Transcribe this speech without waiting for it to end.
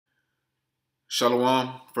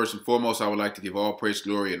Shalom. First and foremost, I would like to give all praise,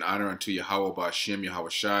 glory, and honor unto Yahawah, Bahasham,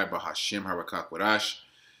 Yahawashi, Bahasham, Harakak.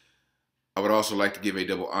 I would also like to give a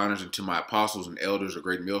double honors unto my apostles and elders of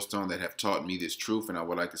Great Millstone that have taught me this truth, and I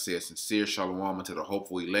would like to say a sincere shalom unto the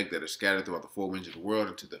hopeful elect that are scattered throughout the four winds of the world,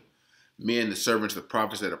 and to the men, the servants, the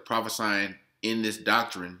prophets that are prophesying in this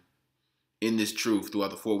doctrine, in this truth throughout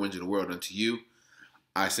the four winds of the world. Unto you,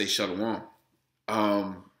 I say shalom.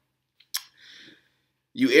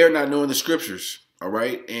 You err not knowing the scriptures, all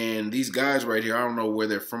right? And these guys right here, I don't know where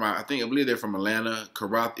they're from. I believe they're from Atlanta,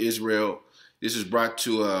 Karath, Israel. This was brought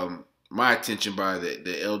to my attention by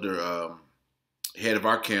the elder head of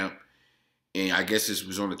our camp, and I guess this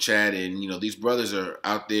was on the chat. And these brothers are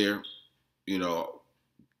out there,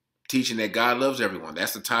 teaching that God loves everyone.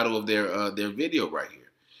 That's the title of their video right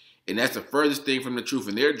here, and that's the furthest thing from the truth.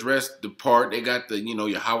 And they're dressed the part. They got the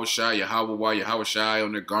Yahawashi, Yahawah, Yahawashi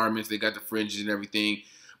on their garments. They got the fringes and everything.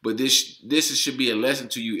 But this should be a lesson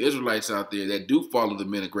to you Israelites out there that do follow the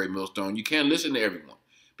men of Great Millstone. You can't listen to everyone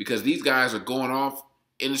because these guys are going off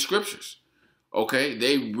in the scriptures. Okay,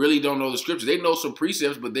 they really don't know the scriptures. They know some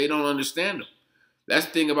precepts, but they don't understand them. That's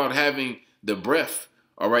the thing about having the breath.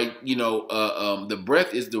 All right, the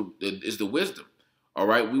breath is the wisdom. All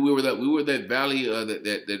right, we were that valley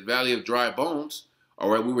that valley of dry bones. All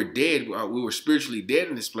right, we were dead. We were spiritually dead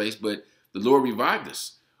in this place, but the Lord revived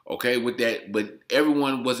us. Okay, with that, but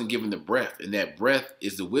everyone wasn't given the breath, and that breath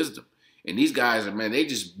is the wisdom. And these guys are, man, they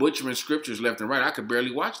just butchering scriptures left and right. I could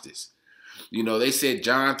barely watch this. They said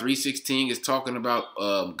John 3:16 is talking about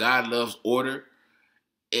God loves order.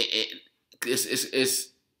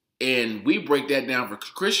 And we break that down for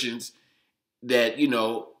Christians that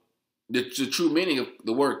the true meaning of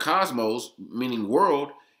the word cosmos, meaning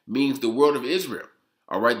world, means the world of Israel.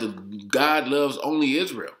 All right, God loves only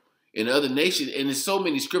Israel. In other nations, and there's so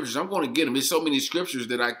many scriptures. I'm going to get them. There's so many scriptures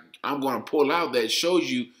that I'm going to pull out that shows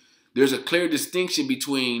you there's a clear distinction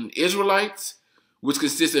between Israelites, which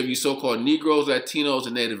consists of you so-called Negroes, Latinos,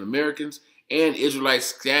 and Native Americans, and Israelites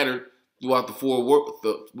scattered throughout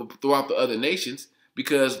throughout the other nations,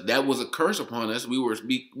 because that was a curse upon us. We were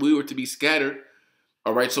to be scattered,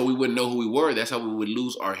 all right, so we wouldn't know who we were. That's how we would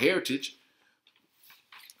lose our heritage.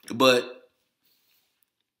 But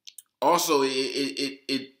also,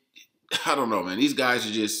 I don't know, man. These guys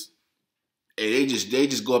are they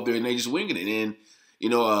just go up there and they just winging it. And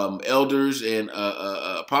elders and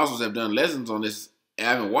apostles have done lessons on this. I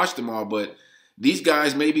haven't watched them all, but these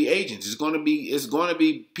guys may be agents. It's going to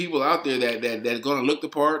be people out there that are going to look the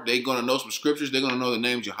part. They're going to know some scriptures. They're going to know the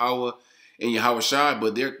names Yahawah and Yahawashi,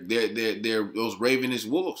 but they're those ravenous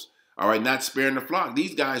wolves. All right, not sparing the flock.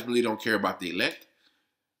 These guys really don't care about the elect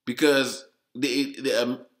because they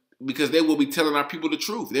will be telling our people the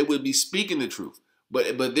truth. They will be speaking the truth.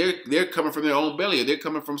 But they're coming from their own belly. Or they're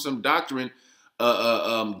coming from some doctrine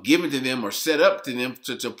given to them or set up to them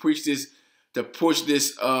to preach this, to push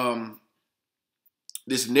this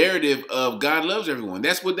this narrative of God loves everyone.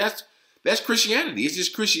 That's Christianity. It's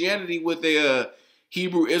just Christianity with a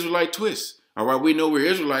Hebrew Israelite twist. All right, we know we're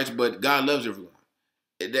Israelites, but God loves everyone.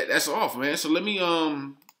 That's off, man. So let me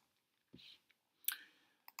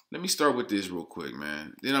start with this real quick,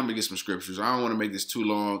 man. Then I'm going to get some scriptures. I don't want to make this too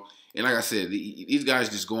long. And like I said, these guys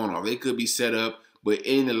just going off. They could be set up, but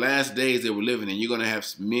in the last days that we're living in, you're going to have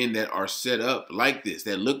men that are set up like this,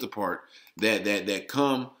 that look the part, that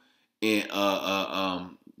come and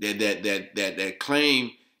that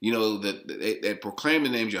claim, that proclaim the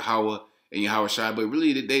names Yahawah and Yahawashi, but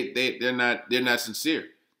really they're not sincere.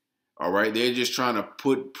 All right, they're just trying to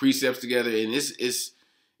put precepts together, and it's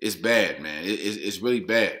bad, man. It's really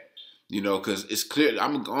bad, because it's clear.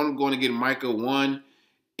 I'm going to get Micah 1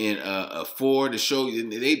 and 4 to show you.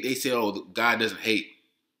 They say, oh, God doesn't hate.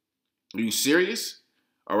 Are you serious?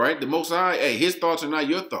 All right, the Most High, hey, His thoughts are not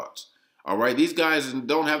your thoughts. All right, these guys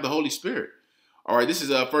don't have the Holy Spirit. All right, this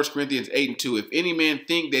is 1 Corinthians 8:2. If any man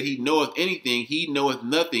think that he knoweth anything, he knoweth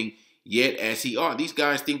nothing yet as he ought. These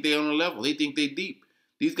guys think they're on a level. They think they deep.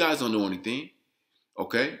 These guys don't know anything.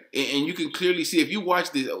 Okay, and you can clearly see if you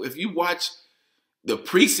watch the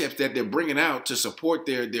precepts that they're bringing out to support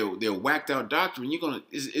their whacked out doctrine,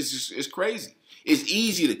 it's crazy. It's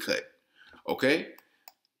easy to cut. Okay.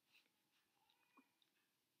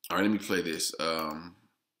 All right, let me play this.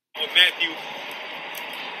 Matthew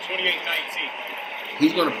 28:19.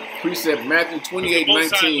 He's going to precept Matthew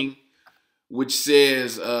 28:19, which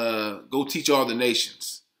says, "Go teach all the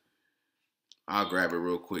nations." I'll grab it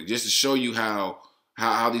real quick just to show you how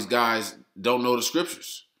these guys don't know the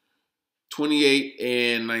scriptures.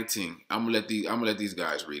 28:19. I'm gonna let these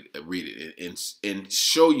guys read it and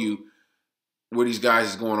show you where these guys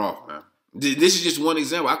is going off, man. This is just one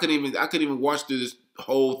example. I couldn't even watch through this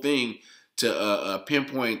whole thing to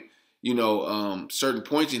pinpoint, certain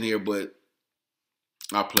points in here, but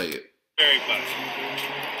I'll play it. Very much.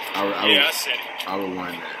 I said it. I'll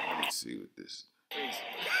rewind that. Let me see what this.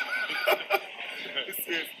 It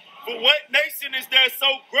says, for what nation is there so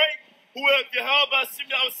great, who have Yahawashi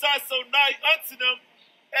so nigh unto them,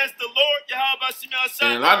 as the Lord Yahawashi?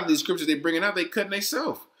 And a lot of these scriptures they bringing out, they cutting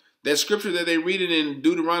themselves. That scripture that they read it in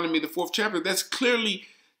Deuteronomy, the 4th chapter, that's clearly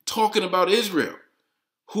talking about Israel,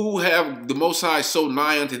 who have the Most High so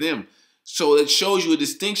nigh unto them. So it shows you a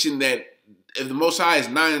distinction that if the Most High is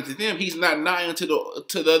nigh unto them, he's not nigh unto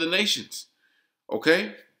the other nations.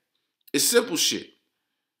 Okay? It's simple shit.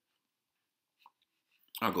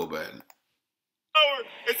 I'll go back. Power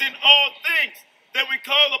is in all things that we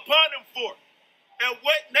call upon him for. And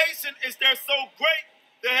what nation is there so great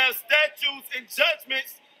that has statutes and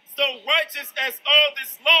judgments so righteous as all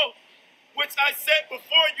this law, which I set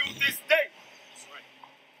before you this day? That's right.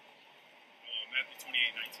 Matthew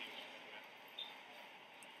 28:19.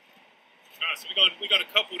 So we're gonna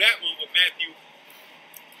couple that one with Matthew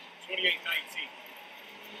 28:19.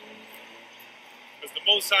 Because the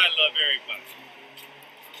Most High love everybody.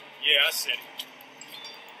 Yeah, I said it.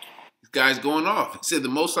 This guy's going off. He said the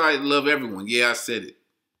Most High love everyone. Yeah, I said it.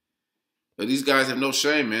 But these guys have no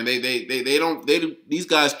shame, man. These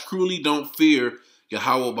guys truly don't fear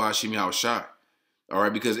Yahawah, Bahasham, Yahawashi. All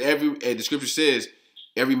right, because the scripture says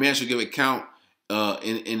every man should give account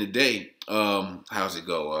in the day. How's it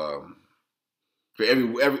go? For every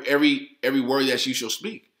word that you shall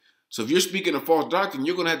speak. So if you're speaking a false doctrine,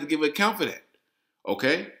 you're going to have to give an account for that.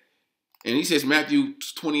 Okay? And he says, Matthew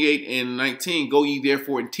 28:19, go ye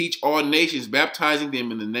therefore and teach all nations, baptizing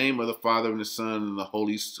them in the name of the Father and the Son and the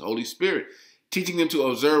Holy Spirit, teaching them to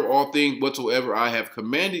observe all things whatsoever I have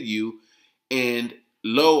commanded you. And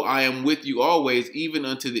lo, I am with you always, even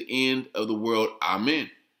unto the end of the world.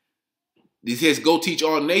 Amen. He says, go teach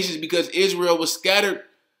all nations, because Israel was scattered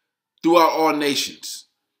throughout all nations.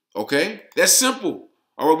 Okay? That's simple.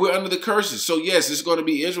 All right, we're under the curses. So yes, it's going to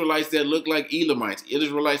be Israelites that look like Elamites,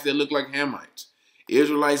 Israelites that look like Hamites,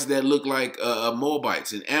 Israelites that look like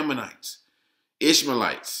Moabites and Ammonites,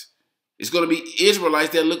 Ishmaelites. It's going to be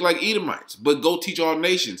Israelites that look like Edomites. But go teach all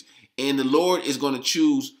nations, and the Lord is going to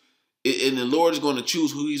choose. And the Lord is going to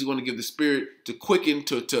choose who He's going to give the Spirit to quicken,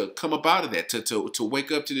 to come up out of that, to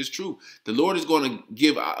wake up to this truth. The Lord is going to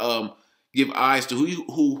give eyes to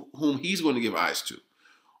whom He's going to give eyes to.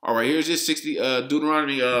 All right, here's this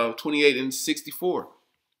Deuteronomy 28:64.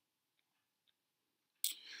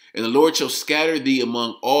 And the Lord shall scatter thee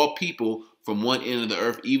among all people from one end of the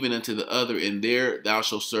earth even unto the other, and there thou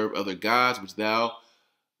shalt serve other gods which thou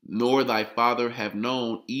nor thy father have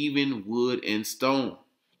known, even wood and stone.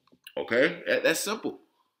 Okay, that's simple.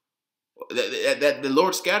 That the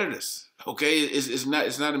Lord scattered us. Okay, it's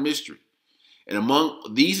not a mystery. And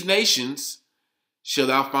among these nations shall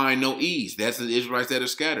thou find no ease. That's the Israelites that are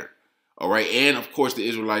scattered. All right, and of course the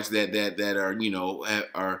Israelites that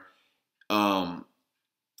are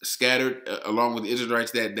scattered, along with the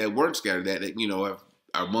Israelites that weren't scattered, are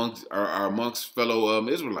amongst fellow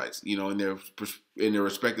Israelites, in their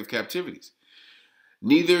respective captivities.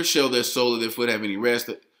 Neither shall their sole of their foot have any rest,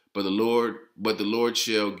 but the Lord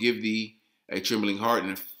shall give thee a trembling heart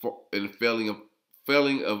and a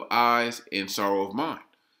failing of eyes and sorrow of mind.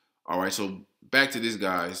 All right, so back to this,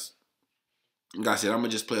 guys. Like I said, I'm going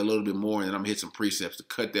to just play a little bit more, and then I'm going to hit some precepts to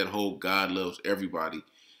cut that whole God loves everybody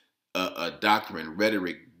doctrine,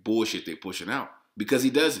 rhetoric, bullshit they're pushing out. Because He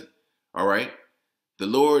doesn't. All right? The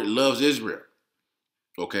Lord loves Israel.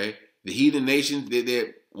 Okay? The heathen nations,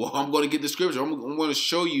 I'm going to get the scripture. I'm going to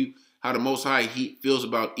show you how the Most High feels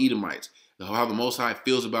about Edomites, how the Most High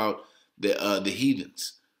feels about the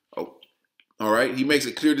heathens. Oh, all right? He makes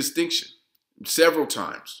a clear distinction several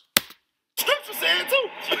times. Scripture saying too.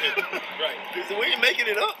 Right. So we ain't making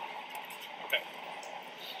it up. Okay.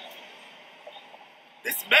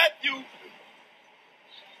 This Matthew.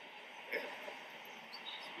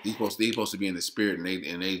 He's supposed to be in the spirit,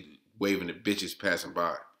 and they waving the bitches passing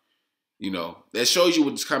by. That shows you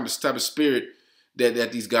what type of spirit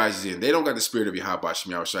that these guys is in. They don't got the spirit of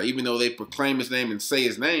Yahawashi, even though they proclaim His name and say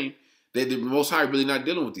His name. The Most High really not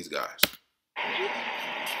dealing with these guys.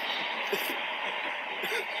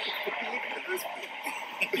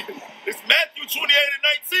 It's Matthew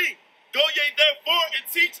 28:19. Go ye therefore and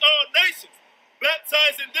teach all nations,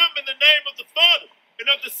 baptizing them in the name of the Father and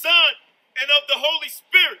of the Son and of the Holy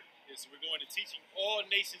Spirit. Yes, we're going to teaching all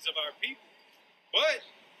nations of our people. But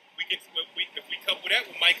if we couple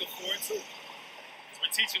that with Micah 4:2. We're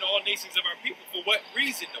teaching all nations of our people. For what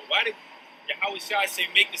reason, though? Why Yahawashi say,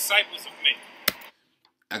 make disciples of men.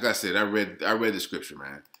 Like I said, I read the scripture,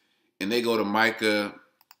 man. And they go to Micah.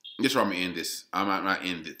 This is where I'm gonna end this. I'm not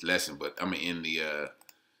end this lesson, but I'm gonna end the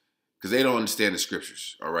because they don't understand the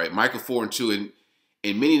scriptures. All right, Micah 4:2,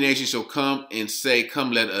 and many nations shall come and say,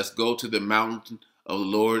 "Come, let us go to the mountain of the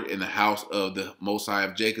Lord in the house of the Most High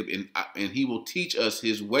of Jacob, and He will teach us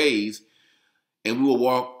His ways, and we will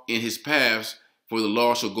walk in His paths. For the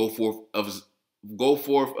law shall go forth of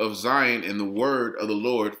Zion, and the word of the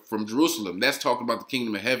Lord from Jerusalem." That's talking about the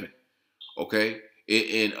kingdom of heaven. Okay,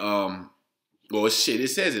 well, shit, it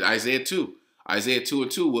says it, Isaiah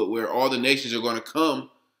 2:2, where all the nations are going to come,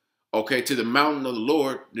 okay, to the mountain of the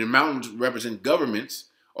Lord. The mountains represent governments,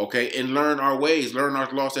 okay, and learn our ways, learn our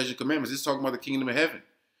law, statutes, commandments. It's talking about the kingdom of heaven,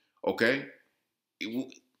 okay.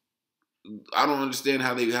 I don't understand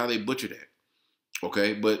how they butcher that,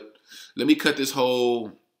 okay. But let me cut this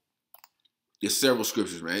whole. There's several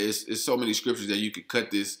scriptures, man. It's so many scriptures that you could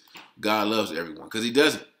cut this. God loves everyone because He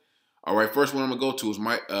doesn't. All right, first one I'm gonna go to is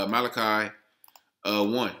Malachi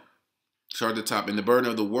 1. Start at the top. In the burden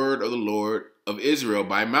of the word of the Lord of Israel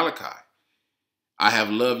by Malachi. I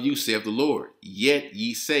have loved you, saith the Lord. Yet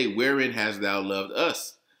ye say, wherein hast thou loved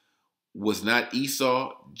us? Was not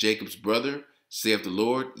Esau Jacob's brother, saith the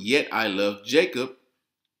Lord? Yet I loved Jacob.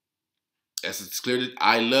 As it's clear that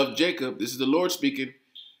I loved Jacob. This is the Lord speaking.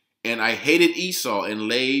 And I hated Esau and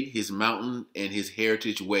laid his mountain and his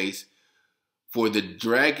heritage waste for the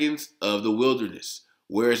dragons of the wilderness.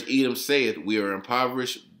 Whereas Edom saith, we are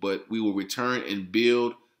impoverished, but we will return and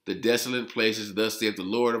build the desolate places. Thus saith the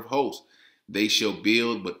Lord of hosts. They shall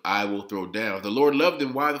build, but I will throw down. If the Lord loved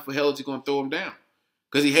them, why the hell is He going to throw them down?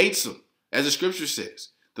 Because He hates them, as the scripture says.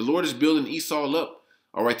 The Lord is building Esau up,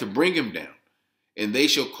 all right, to bring him down. And they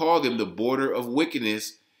shall call them the border of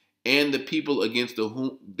wickedness, and the people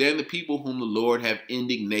the people whom the Lord have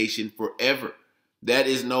indignation forever. That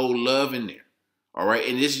is no love in there. All right,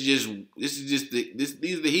 and these are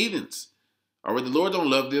the heathens. All right, the Lord don't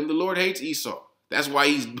love them. The Lord hates Esau. That's why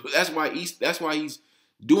he's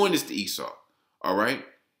doing this to Esau. All right,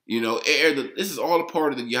 this is all a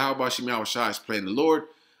part of the Yahawashi plan. The Lord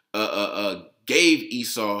gave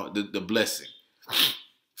Esau the blessing.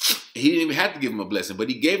 He didn't even have to give him a blessing, but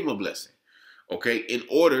He gave him a blessing. Okay, in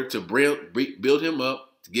order to build him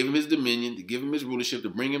up, to give him his dominion, to give him his rulership, to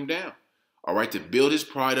bring him down. All right, to build his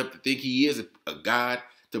pride up, to think he is a God,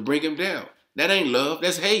 to bring him down. That ain't love,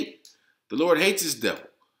 that's hate. The Lord hates His devil.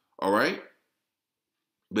 All right?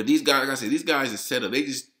 But these guys, like I said, these guys are set up. They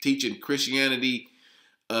just teaching Christianity,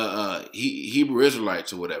 Hebrew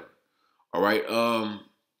Israelites or whatever. All right? I'm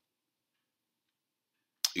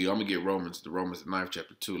going to get the Romans 9th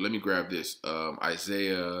chapter 2. Let me grab this.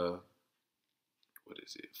 Isaiah, what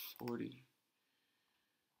is it, 40?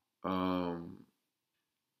 Damn,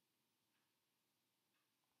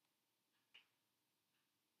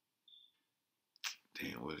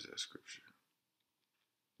 what is that scripture?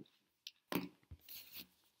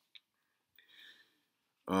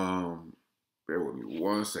 Bear with me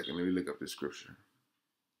 1 second. Let me look up this scripture.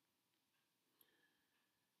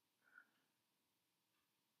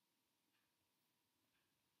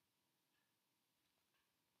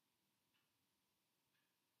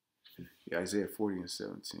 Yeah, Isaiah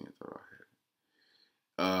 40:17. I thought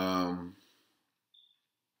I had it.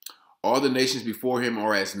 All the nations before Him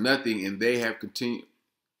are as nothing, and they have continued.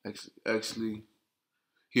 Actually,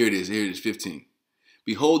 here it is. 15.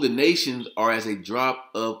 Behold, the nations are as a drop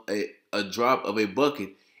of a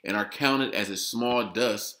bucket, and are counted as a small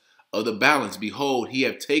dust of the balance. Behold, He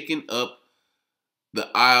have taken up the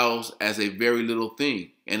isles as a very little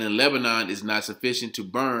thing, and in Lebanon is not sufficient to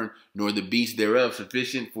burn, nor the beast thereof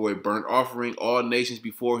sufficient for a burnt offering. All nations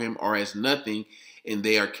before Him are as nothing, and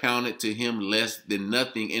they are counted to Him less than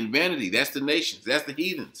nothing in vanity. That's the nations. That's the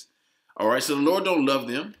heathens. All right, so the Lord don't love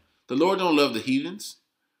them. The Lord don't love the heathens.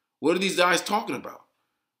 What are these guys talking about?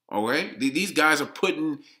 All right, these guys are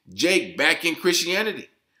putting Jake back in Christianity.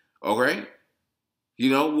 All right,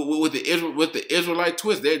 with the Israelite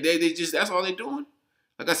twist, they just, that's all they're doing.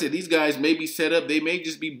 Like I said, these guys may be set up. They may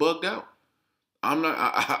just be bugged out. I'm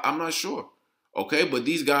not sure. Okay, but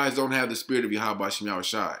these guys don't have the spirit of Yahawashi.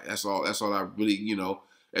 That's all I really,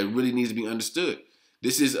 it really needs to be understood.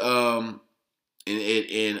 This is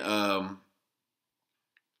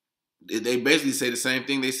they basically say the same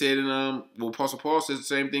thing they said in Apostle Paul says the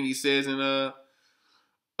same thing he says in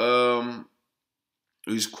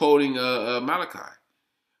he's quoting Malachi.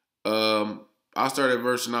 I'll start at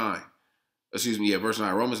verse 9. Verse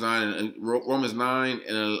 9. Romans 9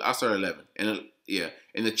 and I'll start at 11.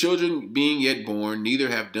 And the children being yet born neither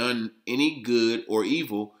have done any good or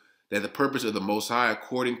evil, that the purpose of the Most High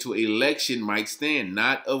according to election might stand,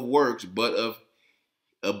 not of works, but of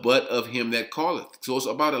him that calleth. So it's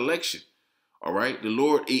about election. All right. The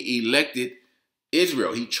Lord elected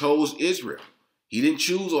Israel. He chose Israel. He didn't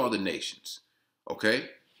choose all the nations. Okay.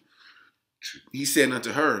 He said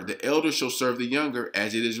unto her, the elder shall serve the younger,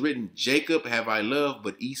 as it is written, Jacob have I loved,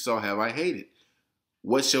 but Esau have I hated.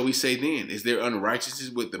 What shall we say then? Is there unrighteousness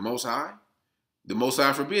with the Most High? The Most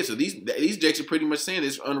High forbid. So these Jakes are pretty much saying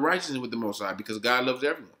there's unrighteousness with the Most High because God loves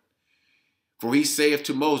everyone. For he saith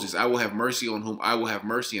to Moses, I will have mercy on whom I will have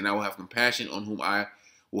mercy, and I will have compassion on whom I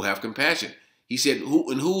will have compassion. He said,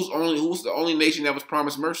 who's the only nation that was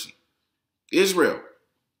promised mercy? Israel.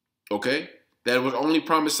 Okay? That was only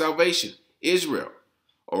promised salvation. Israel.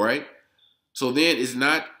 All right? So then it is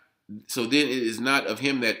not of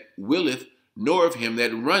him that willeth, nor of him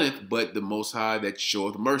that runneth, but the Most High that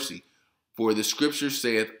showeth mercy. For the scripture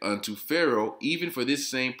saith unto Pharaoh, even for this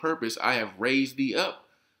same purpose I have raised thee up.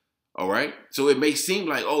 All right? So it may seem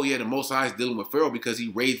like, oh yeah, the Most High is dealing with Pharaoh because he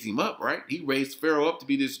raised him up, right? He raised Pharaoh up to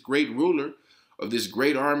be this great ruler of this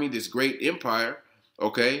great army, this great empire,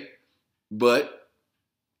 okay? But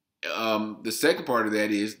the second part of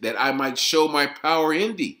that is that I might show my power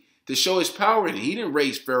in thee, to show his power in thee. He didn't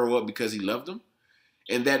raise Pharaoh up because he loved him,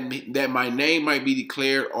 and that my name might be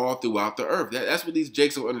declared all throughout the earth. That's what these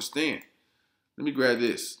Jakes will understand. Let me grab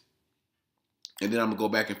this, and then I'm going to go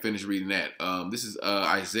back and finish reading that. This is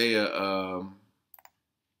Isaiah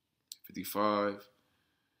 55.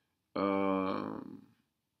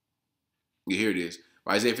 Yeah, here it is.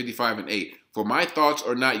 Isaiah 55 and 8. For my thoughts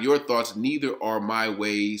are not your thoughts, neither are my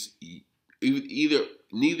ways,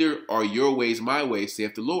 neither are your ways my ways,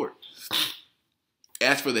 saith the Lord.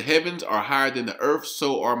 As for the heavens are higher than the earth,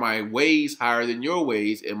 so are my ways higher than your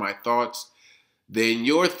ways, and my thoughts than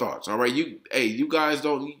your thoughts. All right, you guys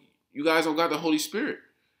don't got the Holy Spirit.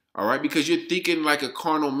 All right, because you're thinking like a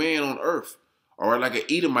carnal man on earth. All right, like an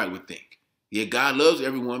Edomite would think. Yeah, God loves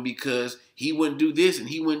everyone because he wouldn't do this and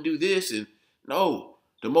he wouldn't do this. And no,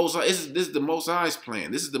 the Most High, this is the Most High's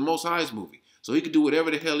plan. This is the Most High's movie. So he can do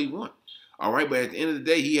whatever the hell he wants. All right, but at the end of the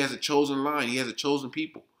day, he has a chosen line. He has a chosen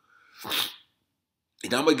people.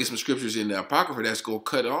 And I'm going to get some scriptures in the Apocrypha that's going to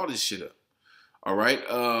cut all this shit up. All right.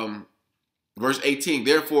 Verse 18,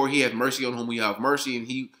 therefore he hath mercy on whom we have mercy,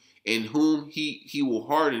 and whom he will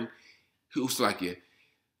harden. Who's like it?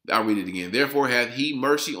 I'll read it again. Therefore hath he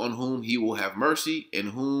mercy on whom he will have mercy, and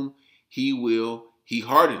whom he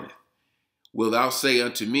hardeneth. Wilt thou say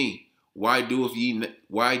unto me, why doeth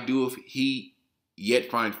he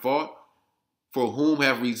yet find fault? For whom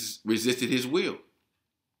have resisted his will?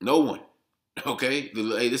 No one. Okay,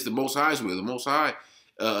 this is the Most High's will. The Most High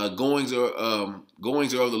goings are of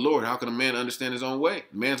the Lord. How can a man understand his own way?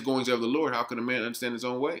 Man's goings are of the Lord. How can a man understand his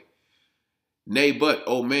own way? Nay, but,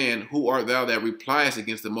 O man, who art thou that repliest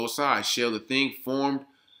against the Most High? Shall the thing formed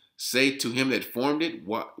say to him that formed it,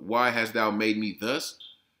 why hast thou made me thus?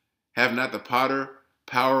 Have not the potter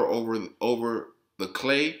power over the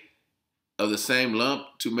clay of the same lump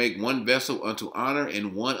to make one vessel unto honor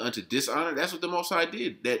and one unto dishonor? That's what the Most High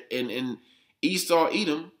did. That and Esau,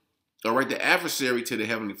 Edom, all right, the adversary to the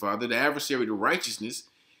Heavenly Father, the adversary to righteousness,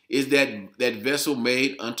 is that vessel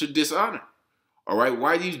made unto dishonor. All right,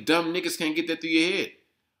 why these dumb niggas can't get that through your head?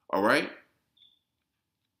 All right.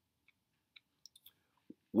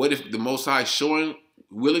 What if the Most High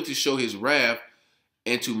willing to show his wrath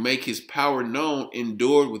and to make his power known,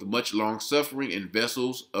 endured with much long suffering and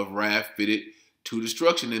vessels of wrath fitted to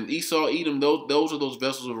destruction? And Esau, Edom, those are those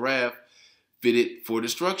vessels of wrath fitted for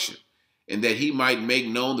destruction, and that he might make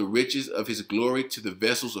known the riches of his glory to the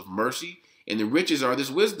vessels of mercy. And the riches are this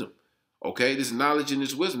wisdom. Okay, this knowledge and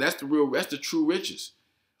this wisdom, that's the true riches.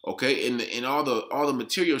 Okay, and all the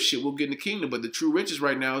material shit we'll get in the kingdom, but the true riches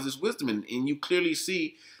right now is this wisdom, and you clearly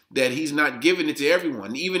see that he's not giving it to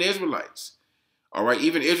everyone, even Israelites. All right,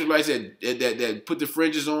 even Israelites that put the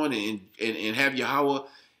fringes on and have Yahawah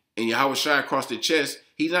and Yahawashi across their chest,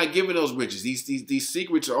 he's not giving those riches. These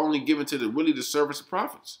secrets are only given to the servants of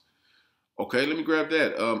prophets. Okay, let me grab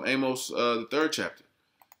that. Amos, the 3rd chapter.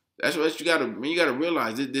 That's what you gotta. You gotta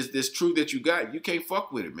realize this truth that you got. You can't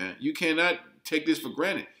fuck with it, man. You cannot take this for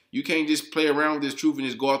granted. You can't just play around with this truth and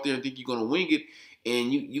just go out there and think you're gonna wing it.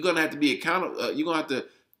 And you're gonna have to be accountable. You're gonna have to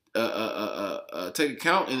take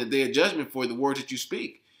account in the day of judgment for the words that you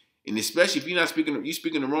speak. And especially if you're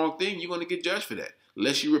speaking the wrong thing, you're gonna get judged for that,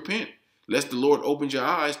 unless you repent. Lest the Lord opens your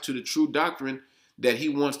eyes to the true doctrine that He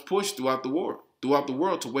wants pushed throughout the world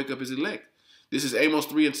to wake up His elect. This is Amos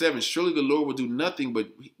 3 and 7. Surely the Lord will do nothing, but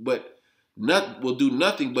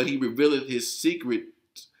He revealeth His secret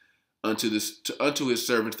unto His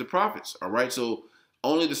servants, the prophets. All right. So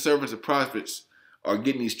Only the servants of prophets are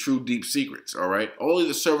getting these true deep secrets, all right? Only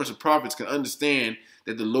the servants of prophets can understand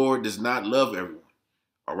that the Lord does not love everyone,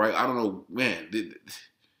 all right? I don't know, man.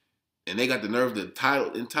 And they got the nerve to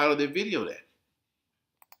entitle their video that.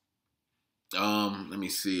 Let me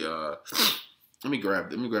see. Let me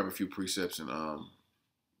grab a few precepts in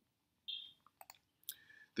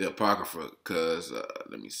the Apocrypha, because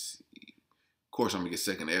let me see. Of course, I'm gonna get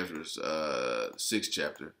Second Ezra's 6th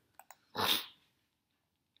chapter.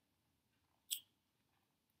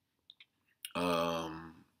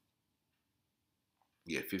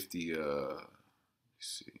 Yeah, 50. Let's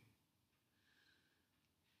see.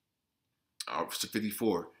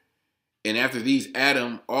 54. And after these,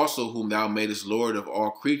 Adam also, whom thou madest Lord of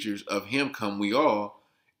all creatures, of him come we all,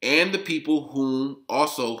 and the people whom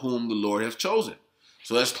the Lord has chosen.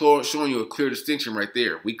 So that's showing you a clear distinction right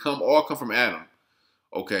there. We all come from Adam,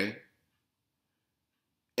 okay?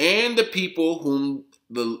 And the people whom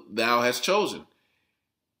thou hast chosen.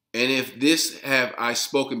 And if this have I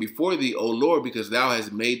spoken before thee, O Lord, because thou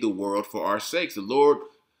hast made the world for our sakes. The Lord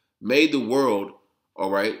made the world, all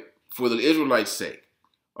right, for the Israelites' sake.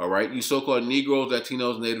 All right, you so-called Negroes,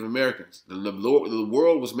 Latinos, Native Americans. The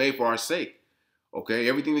world was made for our sake. Okay,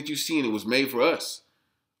 everything that you see in it was made for us.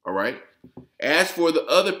 All right. As for the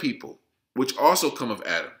other people, which also come of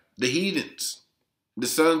Adam, the heathens, the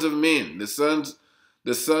sons of men, the sons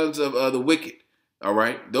of the wicked. All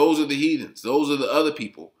right, those are the heathens. Those are the other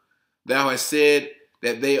people. Thou hast said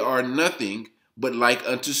that they are nothing but like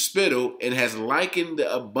unto spittle, and has likened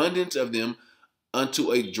the abundance of them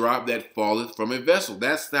unto a drop that falleth from a vessel.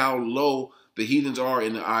 That's how low the heathens are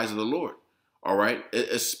in the eyes of the Lord. All right,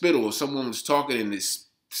 a spittle. If someone was talking and this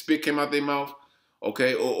spit came out their mouth,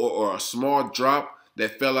 okay, or a small drop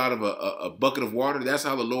that fell out of a bucket of water. That's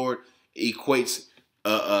how the Lord equates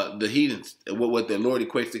the heathens. What the Lord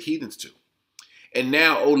equates the heathens to. And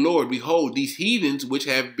now, O Lord, behold, these heathens which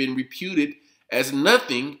have been reputed as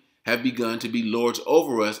nothing have begun to be lords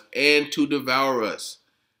over us and to devour us.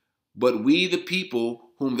 But we, the people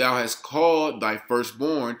whom thou hast called thy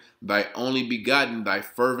firstborn, thy only begotten, thy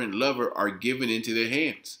fervent lover, are given into their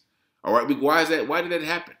hands. All right, why is that? Why did that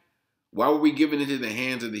happen? Why were we given into the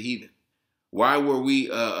hands of the heathen? Why were we,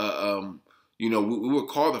 we were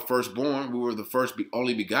called the firstborn. We were the first,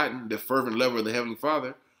 only begotten, the fervent lover of the Heavenly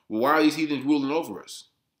Father. Well, why are these heathens ruling over us?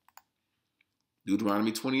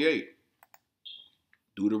 Deuteronomy 28.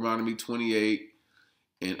 Deuteronomy 28.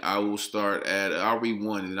 And I will start I'll read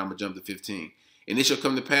 1 and then I'm going to jump to 15. And it shall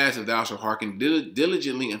come to pass, if thou shalt hearken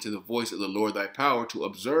diligently unto the voice of the Lord thy power, to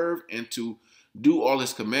observe and to do all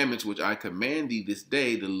his commandments, which I command thee this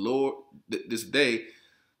day, the Lord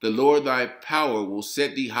thy power will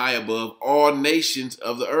set thee high above all nations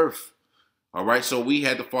of the earth. All right, so we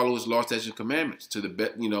had to follow his law, statutes, and commandments to the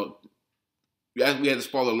best. We had to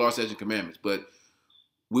follow the law, statutes, and commandments, but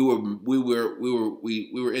we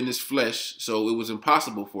were in this flesh, so it was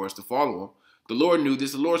impossible for us to follow him. The Lord knew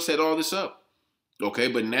this. The Lord set all this up. Okay,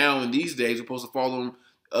 but now in these days, we're supposed to follow him.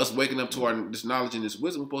 Us waking up to this knowledge and this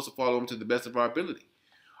wisdom, we're supposed to follow him to the best of our ability.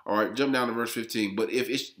 All right, jump down to verse 15. But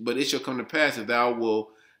it shall come to pass, if thou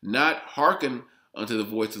wilt not hearken unto the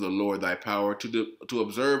voice of the Lord thy power, to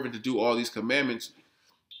observe and to do all these commandments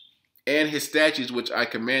and his statutes which I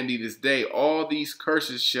command thee this day, all these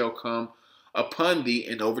curses shall come upon thee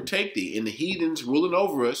and overtake thee. And the heathens ruling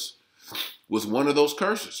over us was one of those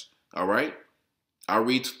curses. All right, I'll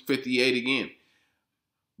read 58 again.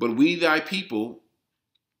 But we thy people,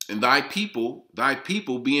 and thy people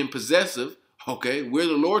being possessive, okay, we're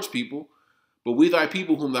the Lord's people, but we thy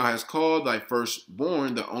people whom thou hast called, thy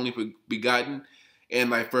firstborn, the only begotten,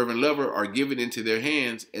 and thy fervent lover are given into their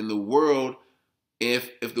hands. And the world,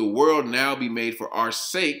 if the world now be made for our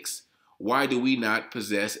sakes, why do we not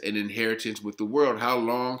possess an inheritance with the world? How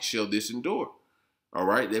long shall this endure? All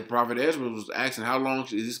right, that prophet Ezra was asking, how long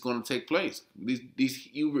is this going to take place? These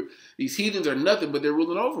heathens are nothing, but they're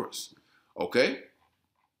ruling over us. Okay.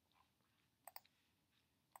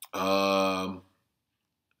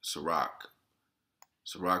 Sirach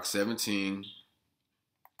 17.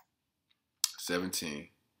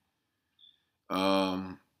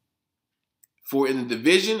 For in the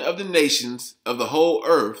division of the nations of the whole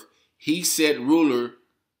earth, he set ruler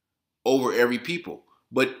over every people.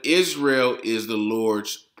 But Israel is the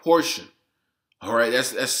Lord's portion. All right,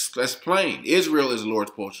 that's plain. Israel is the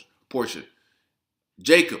Lord's portion.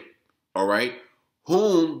 Jacob, all right,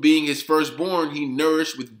 whom being his firstborn, he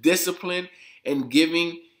nourished with discipline, and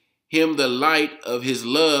giving him the light of his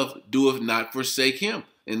love, doeth not forsake him.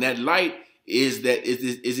 And that light is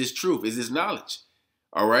his truth, is his knowledge.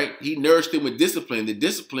 All right, he nourished him with discipline. The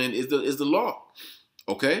discipline is the law.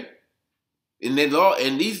 Okay. And then law,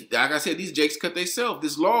 and these, like I said, these jakes cut themselves.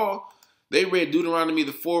 This law, they read Deuteronomy,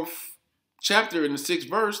 the 4th chapter in the 6th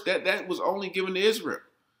verse. That was only given to Israel.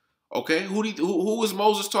 Okay, who was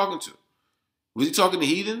Moses talking to? Was he talking to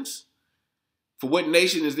heathens? For what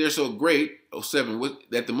nation is there so great, 7,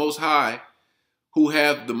 that the Most High, who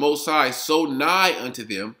have the Most High so nigh unto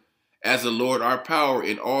them, as the Lord our power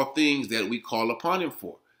in all things that we call upon him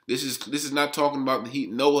for? This is not talking about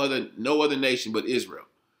no other nation but Israel.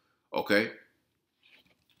 Okay.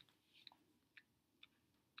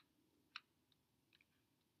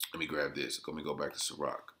 Let me grab this. Let me go back to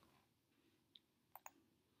Sirach.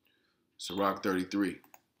 Sirach 33.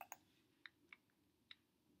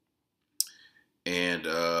 And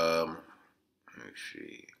let's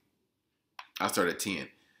see. I'll start at 10.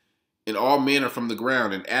 And all men are from the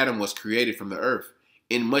ground, and Adam was created from the earth.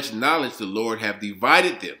 In much knowledge the Lord have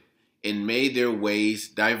divided them, and made their ways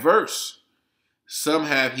diverse. Some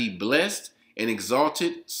have he blessed and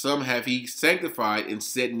exalted, some have he sanctified and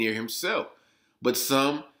set near himself. But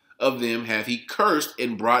some of them have he cursed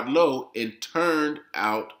and brought low, and turned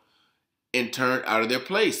out of their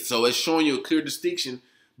place. So it's showing you a clear distinction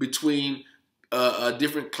between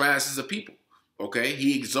different classes of people. Okay,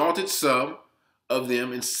 he exalted some of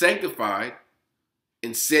them and sanctified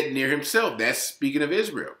and set near himself. That's speaking of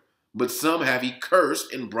Israel. But some have he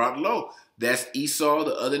cursed and brought low. That's Esau,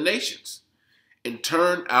 the other nations, and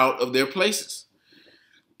turned out of their places.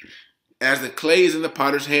 As the clay is in the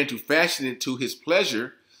potter's hand to fashion it to his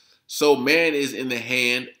pleasure, so man is in the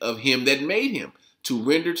hand of him that made him, to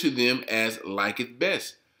render to them as liketh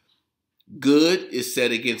best. Good is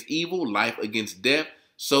set against evil, life against death.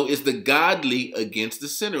 So is the godly against the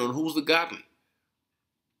sinner. And who's the godly?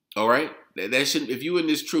 All right, that shouldn't. If you in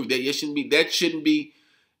this truth, that shouldn't be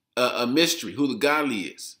a mystery who the godly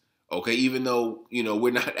is. Okay, even though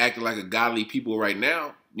we're not acting like a godly people right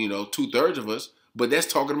now. 2/3 of us, but that's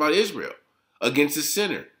talking about Israel against the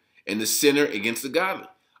sinner, and the sinner against the godly.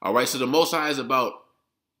 All right, so the Most High is about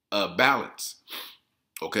balance.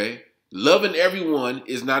 Okay, loving everyone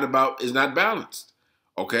is not balanced.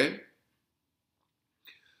 Okay.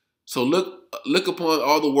 So look upon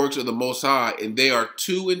all the works of the Most High, and they are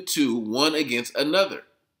 2 and 2, one against another.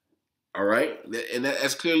 All right, and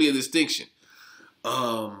that's clearly a distinction.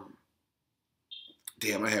 Damn,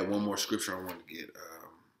 I had one more scripture I wanted to get.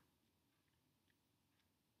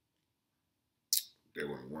 Bear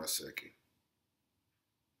with me 1 second.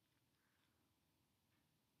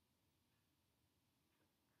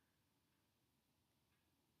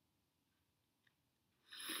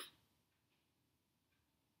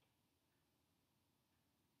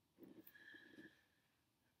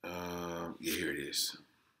 Yeah, here it is.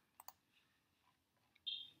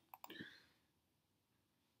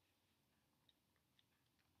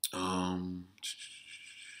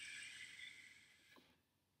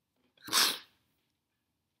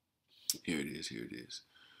 Here it is. Here it is.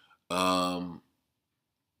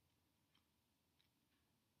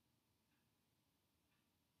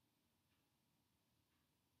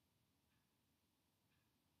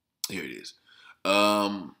 Here it is.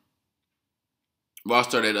 Well, I'll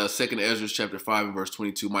start at 2nd Ezra chapter 5 and verse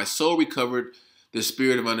 22. My soul recovered the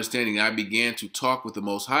spirit of understanding. I began to talk with the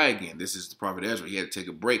Most High again. This is the prophet Ezra. He had to take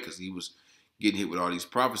a break because he was getting hit with all these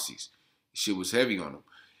prophecies. Shit was heavy on him.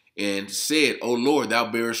 And said, O Lord, thou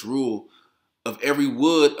bearest rule of every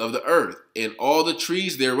wood of the earth and all the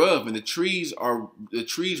trees thereof. And the trees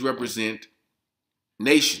represent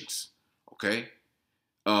nations. Okay.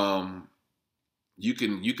 You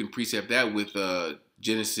can precept that with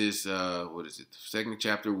Genesis, what is it, the 2nd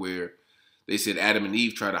chapter, where they said Adam and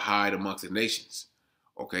Eve try to hide amongst the nations.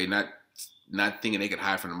 Okay, not thinking they could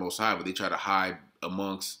hide from the Most High, but they try to hide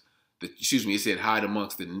amongst it said hide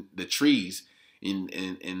amongst the trees, and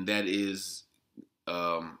that is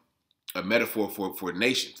a metaphor for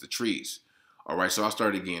nations, the trees. All right, so I'll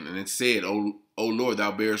start again. And it said, O Lord,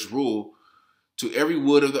 thou bearest rule to every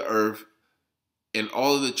wood of the earth and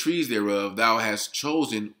all of the trees thereof. Thou hast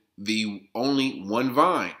chosen the only one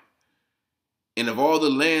vine. And of all the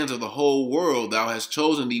lands of the whole world, thou hast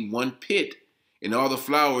chosen thee one pit, and all the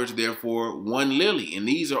flowers, therefore, one lily. And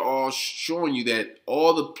these are all showing you that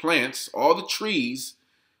all the plants, all the trees,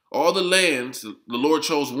 all the lands, the Lord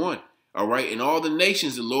chose one. All right. And all the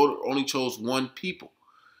nations, the Lord only chose one people.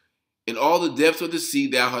 In all the depths of the sea,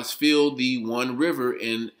 thou hast filled thee one river,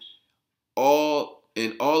 and all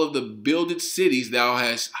of the builded cities thou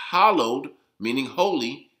hast hallowed, meaning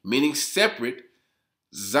holy, meaning separate,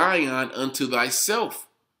 Zion unto thyself.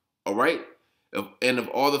 All right. And of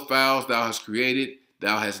all the fowls thou hast created,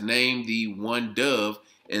 thou hast named thee one dove,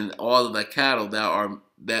 and all of the cattle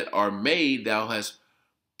that are made, thou hast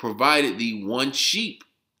provided thee one sheep,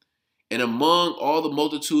 and among all the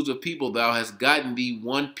multitudes of people thou hast gotten thee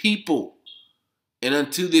one people, and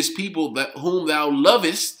unto this people that whom thou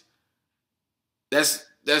lovest. That's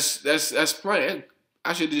plain.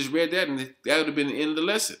 I should have just read that, and that would have been the end of the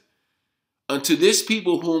lesson. Unto this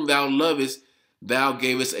people whom thou lovest, thou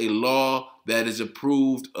gavest a law that is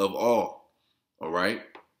approved of all. All right.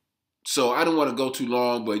 So I don't want to go too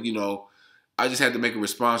long, but I just had to make a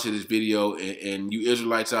response to this video, and you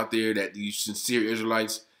Israelites out there, that you sincere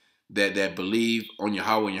Israelites that believe on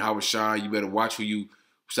Yahawah and Yahawashi, you better watch who you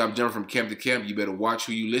stop jumping from camp to camp. You better watch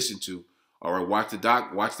who you listen to. All right, watch the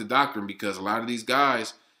doctrine, because a lot of these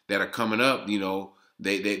guys that are coming up,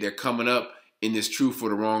 they're coming up in this truth for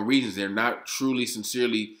the wrong reasons. They're not truly,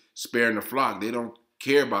 sincerely sparing the flock. They don't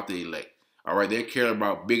care about the elect. All right, they care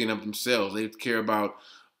about bigging up themselves. They care about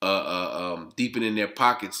deepening their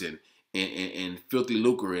pockets and filthy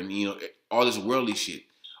lucre and all this worldly shit.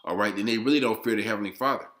 All right, then they really don't fear the Heavenly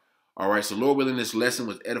Father. All right, so Lord willing, this lesson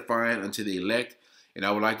was edifying unto the elect, and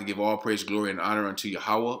I would like to give all praise, glory, and honor unto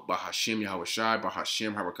Yahawah, Bahasham, Yahawashi,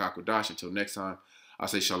 Bahasham, Harakakodash. Until next time, I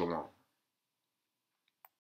say shalom.